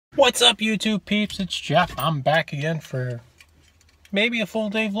What's up, YouTube peeps? It's Jeff. I'm back again for maybe a full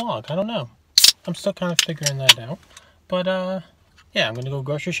day vlog. I don't know. I'm still kind of figuring that out. But yeah, I'm gonna go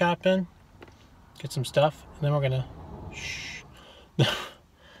grocery shopping, get some stuff, and then we're gonna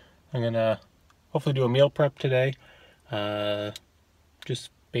I'm gonna hopefully do a meal prep today. Just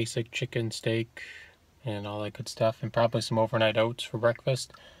basic chicken, steak, and all that good stuff, and probably some overnight oats for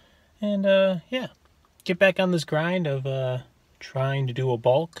breakfast. And yeah, get back on this grind of trying to do a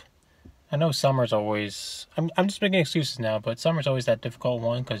bulk. I know summer's always, I'm just making excuses now, but summer's always that difficult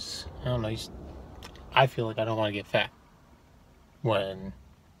one because, I don't know, I feel like I don't want to get fat when,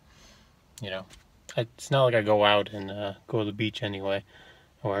 it's not like I go out and go to the beach anyway,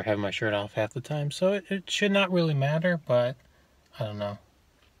 or have my shirt off half the time, so it should not really matter, but I don't know.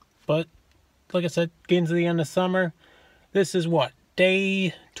 But, like I said, getting to the end of summer, this is what,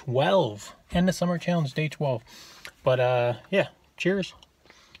 day 12, end of summer challenge, day 12. But, yeah, cheers.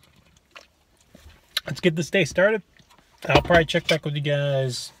 Let's get this day started. I'll probably check back with you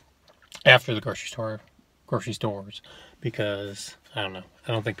guys after the grocery stores, because I don't know.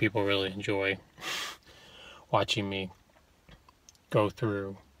 I don't think people really enjoy watching me go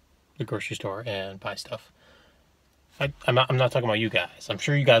through the grocery store and buy stuff. I'm not talking about you guys. I'm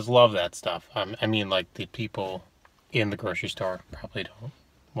sure you guys love that stuff. I mean, like, the people in the grocery store probably don't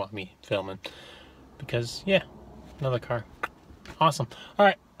want me filming, because yeah, another car. Awesome. All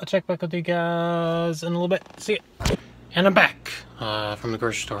right. I'll check back with you guys in a little bit. See ya. And I'm back from the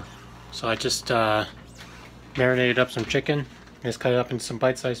grocery store. So I just marinated up some chicken. Just cut it up into some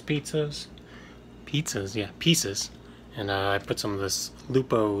bite-sized pieces. And I put some of this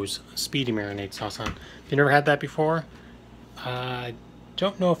Lupo's Speedy Marinade sauce on. If you never had that before, I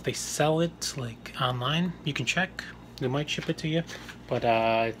don't know if they sell it like online. You can check. They might ship it to you. But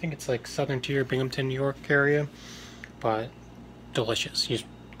I think it's like Southern Tier, Binghamton, New York area. But delicious. You just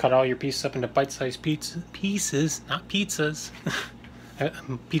cut all your pieces up into bite-sized pieces, not pizzas.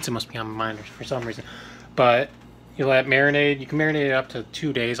 Pizza must be on my mind for some reason. But you let it marinate. You can marinate it up to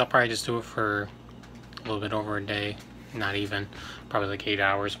 2 days. I'll probably just do it for a little bit over a day. Not even. Probably like 8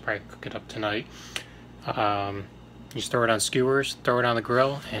 hours. I'll probably cook it up tonight. You just throw it on skewers, throw it on the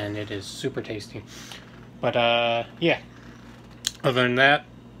grill, and it is super tasty. But yeah. Other than that,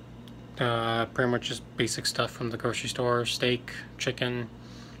 pretty much just basic stuff from the grocery store. Steak, chicken,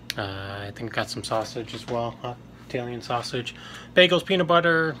 I think I got some sausage as well, Italian sausage, bagels, peanut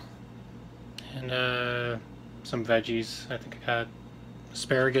butter, and some veggies. I think I got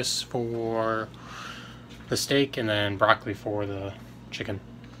asparagus for the steak and then broccoli for the chicken.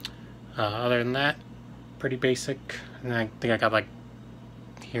 Other than that, pretty basic. And I think I got like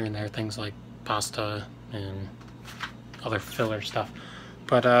here and there things like pasta and other filler stuff.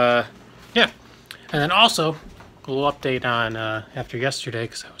 But yeah, and then also a little update on after yesterday,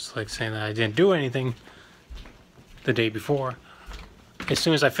 because I was like saying that I didn't do anything the day before. As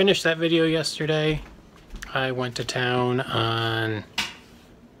soon as I finished that video yesterday, I went to town on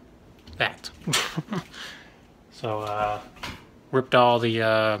that. So ripped all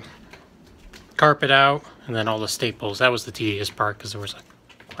the carpet out, and then all the staples. That was the tedious part, because there was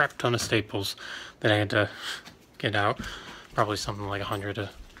a crap ton of staples that I had to get out. Probably something like 100 to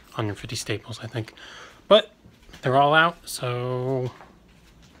 150 staples, I think. But they're all out, so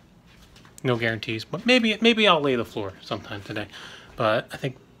no guarantees. But maybe I'll lay the floor sometime today. But I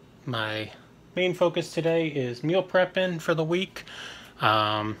think my main focus today is meal prepping for the week.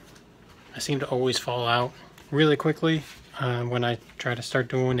 I seem to always fall out really quickly when I try to start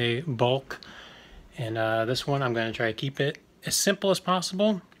doing a bulk. And this one, I'm going to try to keep it as simple as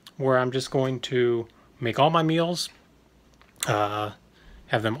possible, where I'm just going to make all my meals,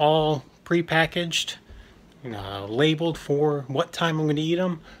 have them all pre-packaged, labeled for what time I'm going to eat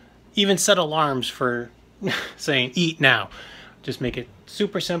them, even set alarms for saying eat now. Just make it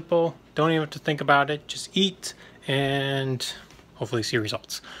super simple, don't even have to think about it, just eat and hopefully see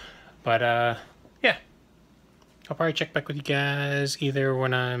results. But yeah, I'll probably check back with you guys either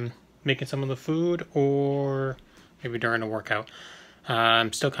when I'm making some of the food or maybe during a workout.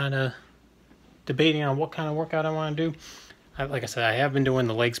 I'm still kind of debating on what kind of workout I want to do. Like I said, I have been doing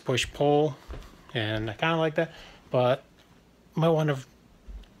the legs push pull, and I kind of like that, but I might want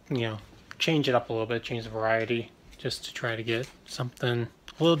to, change it up a little bit, change the variety, just to try to get something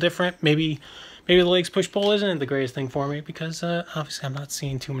a little different. Maybe the legs push pull isn't the greatest thing for me, because obviously I'm not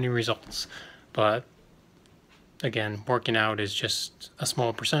seeing too many results. But again, working out is just a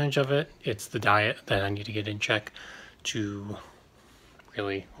small percentage of it. It's the diet that I need to get in check to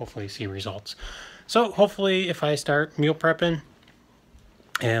really hopefully see results. So hopefully if I start meal prepping,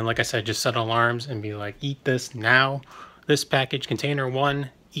 and like I said, just set alarms and be like, eat this now, this package, container 1,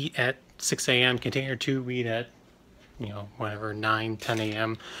 eat at 6 a.m. Container 2, eat at, you know, whatever, 9, 10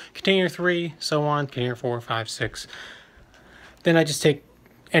 a.m. Container 3, so on. Container 4, 5, 6. Then I just take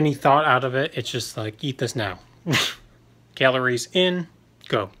any thought out of it. It's just like, eat this now. Calories in,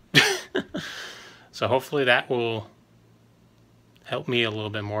 go. So hopefully that will help me a little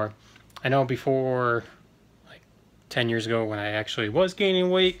bit more. I know before, like 10 years ago when I actually was gaining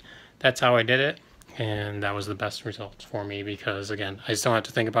weight, that's how I did it. And that was the best results for me because, again, I just don't have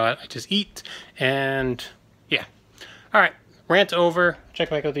to think about it. I just eat and yeah. All right, rant over. Check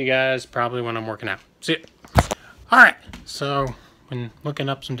back with you guys probably when I'm working out. See ya. All right, so been looking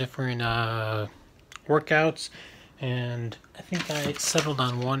up some different workouts, and I think I settled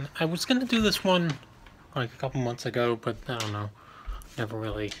on one. I was gonna do this one like a couple months ago, but I don't know, never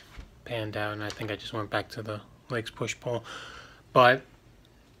really panned out, and I think I just went back to the legs push-pull. But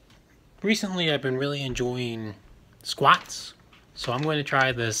recently I've been really enjoying squats, so I'm going to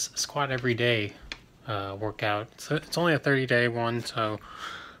try this squat every day workout. So it's only a 30-day one, so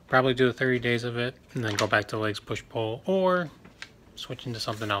probably do the 30 days of it and then go back to legs push-pull or switch into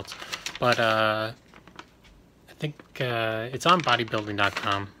something else. But I think it's on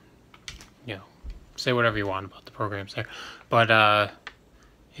bodybuilding.com. You know, say whatever you want about the programs there. But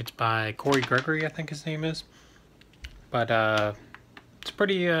it's by Corey Gregory, I think his name is. But it's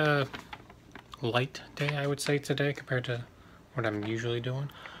pretty light day, I would say, today compared to what I'm usually doing.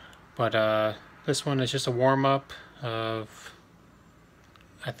 But this one is just a warm-up of,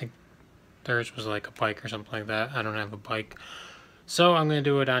 I think theirs was like a bike or something like that. I don't have a bike. So I'm going to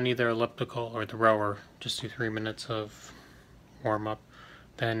do it on either elliptical or the rower. Just do 3 minutes of warm-up.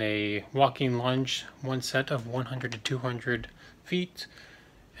 Then a walking lunge, one set of 100 to 200 feet.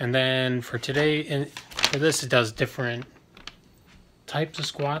 And then for today, and for this, it does different types of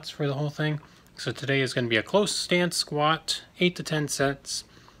squats for the whole thing. So today is going to be a close stance squat, 8 to 10 sets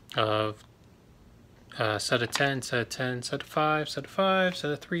of set of 10, set of 10, set of 5, set of 5,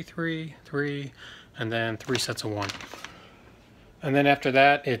 set of 3, 3, 3, and then 3 sets of 1. And then after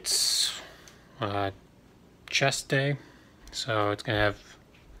that, it's chest day. So it's going to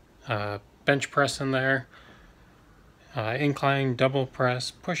have bench press in there, incline, double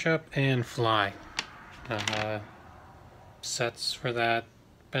press, push-up, and fly. Sets for that.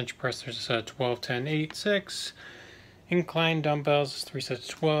 Bench press, there's a set of 12, 10, 8, 6. Incline dumbbells is 3 sets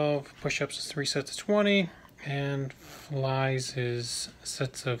of 12. Push-ups is 3 sets of 20. And flies is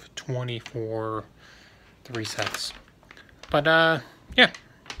sets of 24, 3 sets. But yeah,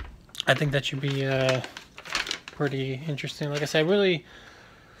 I think that should be pretty interesting. Like I said, really,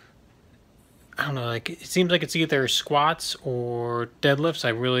 I don't know, like it seems like it's either squats or deadlifts I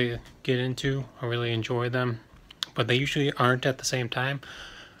really get into. I really enjoy them, but they usually aren't at the same time.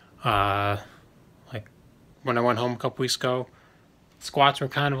 Like when I went home a couple weeks ago, squats were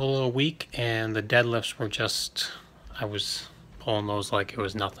kind of a little weak, and the deadlifts were just, I was pulling those like it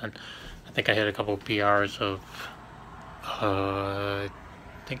was nothing. I think I hit a couple of PRs of, I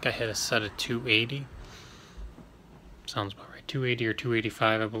think I hit a set of 280. Sounds about right. 280 or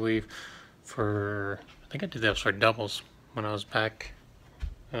 285, I believe. I think I did those for doubles when I was back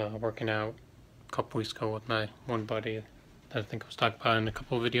working out a couple weeks ago with my one buddy that I think I was talking about in a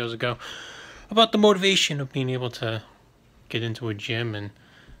couple of videos ago about the motivation of being able to get into a gym and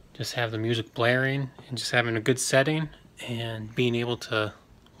just have the music blaring and just having a good setting and being able to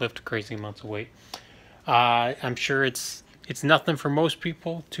lift crazy amounts of weight. I'm sure it's nothing for most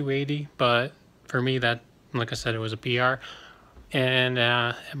people, 280, but for me, that, like I said, it was a PR. And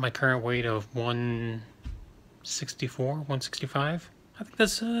at my current weight of 164, 165, I think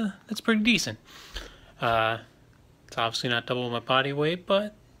that's pretty decent. It's obviously not double my body weight,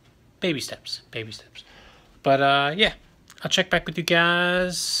 but baby steps, baby steps. But yeah, I'll check back with you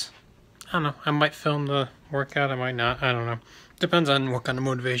guys. I don't know, I might film the workout, I might not, I don't know. Depends on what kind of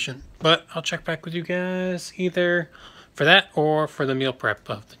motivation. But I'll check back with you guys either for that or for the meal prep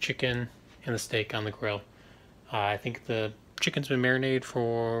of the chicken and the steak on the grill. I think the chicken's been marinated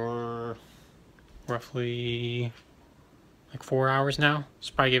for roughly like 4 hours now.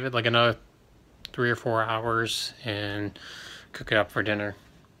 So probably give it like another 3 or 4 hours and cook it up for dinner.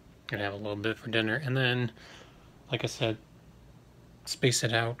 Gonna have a little bit for dinner, and then, like I said, space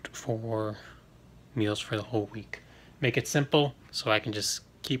it out for meals for the whole week. Make it simple so I can just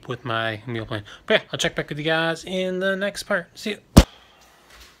keep with my meal plan. But yeah, I'll check back with you guys in the next part. See you.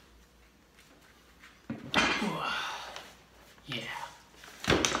 Yeah.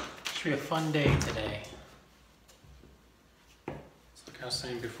 Should be a fun day today. So like I was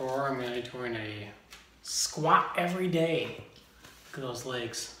saying before, I'm going to be doing a squat every day. Look at those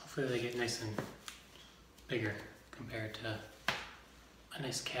legs. Hopefully they get nice and bigger compared to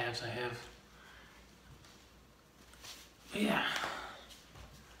nice calves I have. But yeah,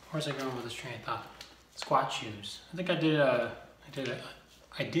 where's I going with this train of thought? Squat shoes. I think I did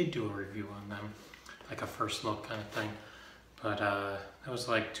do a review on them, like a first look kind of thing. But that was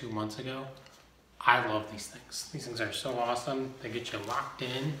like 2 months ago. I love these things. These things are so awesome. They get you locked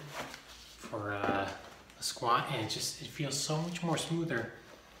in for a squat, and it feels so much more smoother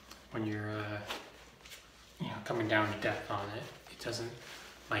when you're you know, coming down to depth on it. It doesn't.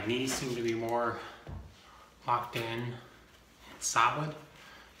 My knees seem to be more locked in and solid.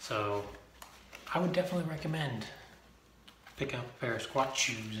 So I would definitely recommend picking up a pair of squat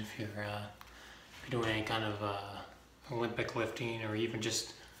shoes if you're doing any kind of Olympic lifting, or even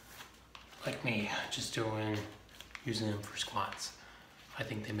just like me, just using them for squats. I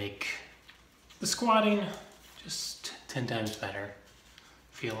think they make the squatting just 10 times better,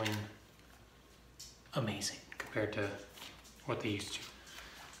 feeling amazing compared to what they used to.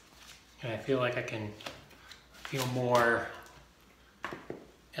 And I feel like I can feel more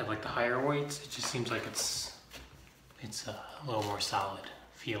at like the higher weights. It just seems like it's a little more solid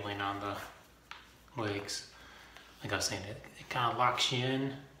feeling on the legs. Like I was saying, it kind of locks you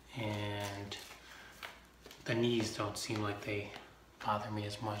in, and the knees don't seem like they bother me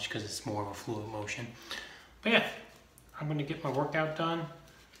as much because it's more of a fluid motion. But yeah, I'm gonna get my workout done.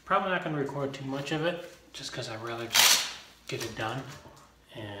 Probably not gonna record too much of it, just because I really just get it done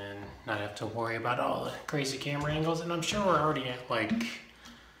and not have to worry about all the crazy camera angles. And I'm sure we're already at like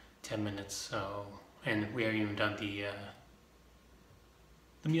 10 minutes, so, and we haven't even done the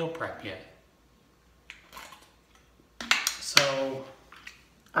meal prep yet. So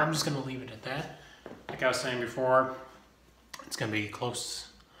I'm just gonna leave it at that. Like I was saying before, it's gonna be close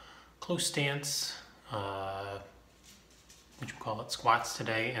stance, squats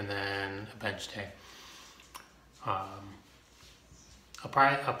today, and then a bench day. I'll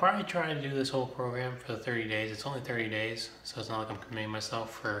probably try to do this whole program for the 30 days. It's only 30 days, so it's not like I'm committing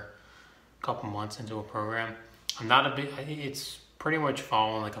myself for a couple months into a program. It's pretty much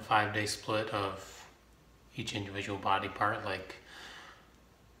following like a 5-day split of each individual body part, like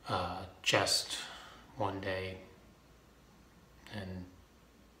chest 1 day and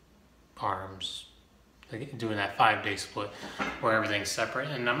arms, like doing that 5-day split where everything's separate.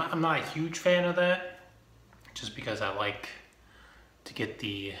 And I'm not a huge fan of that, just because I like to get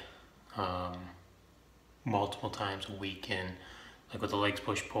the multiple times a week in. Like with the legs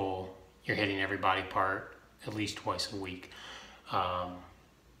push pull, you're hitting every body part at least twice a week.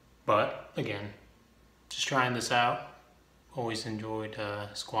 But again, just trying this out. Always enjoyed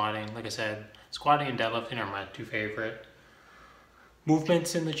squatting. Like I said, squatting and deadlifting are my 2 favorite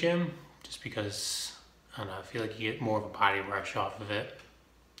movements in the gym, just because, I don't know, I feel like you get more of a body rush off of it.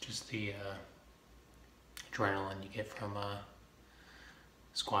 Just the adrenaline you get from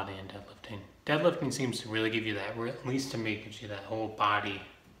squatting and deadlifting. Deadlifting seems to really give you that, or at least to me, gives you that whole body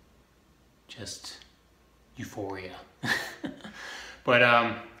just euphoria. But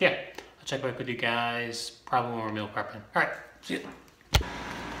yeah, I'll check back with you guys probably when we're meal prepping. All right, see you.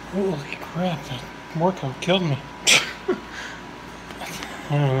 Holy crap, that workout killed me. I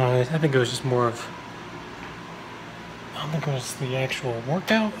don't know, I think it was just more of, I don't think it was the actual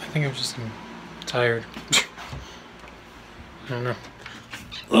workout. I think it was just I'm tired. I don't know.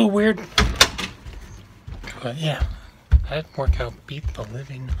 A little weird. But yeah, that workout beat the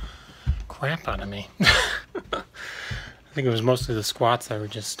living crap out of me. I think it was mostly the squats that were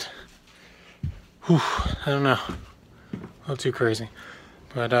just, whew, I don't know, a little too crazy.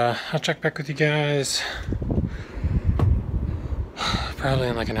 But I'll check back with you guys probably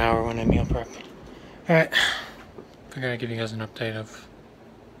in like an hour when I meal prep. Alright, figured I'd give you guys an update of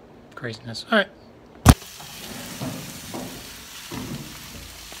craziness. Alright.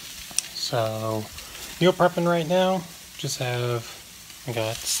 So, meal prepping right now. I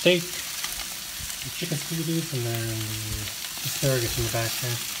got steak, chicken smoothies, and then asparagus in the back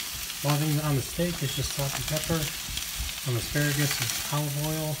there. One thing on the steak is just salt and pepper. On the asparagus is olive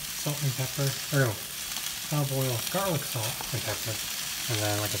oil, salt and pepper, or no, olive oil, garlic salt and pepper. And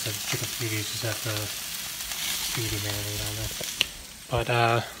then, like I said, chicken smoothies just have the speedy marinade on there. But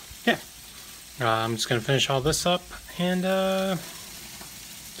yeah, I'm just gonna finish all this up, and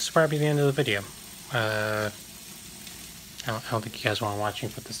this will probably be the end of the video. I don't think you guys want to watch me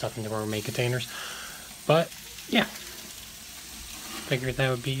put this stuff into gourmet containers, but yeah, figured that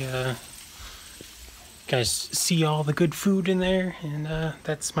would be guys see all the good food in there, and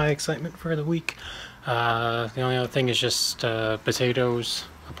that's my excitement for the week. The only other thing is just potatoes.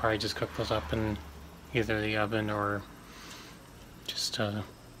 I'll probably just cook those up in either the oven or just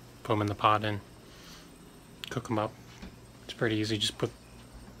put them in the pot and cook them up. It's pretty easy. Just put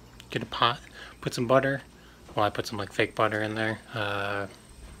get a pot, put some butter. Well, I put some like fake butter in there,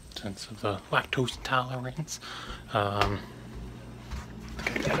 since of the lactose intolerance. I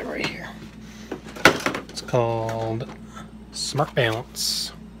think I got it right here. It's called Smart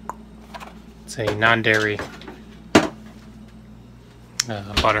Balance. It's a non-dairy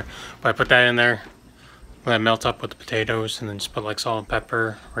butter. But I put that in there, let it melt up with the potatoes, and then just put like salt and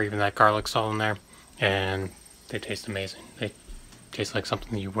pepper, or even that garlic salt in there, and they taste amazing. They taste like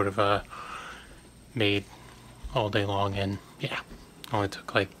something you would have made all day long, and yeah, only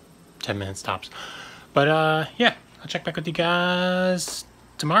took like 10 minutes tops. But yeah, I'll check back with you guys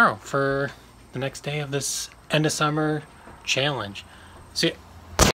tomorrow for the next day of this end of summer challenge. See ya.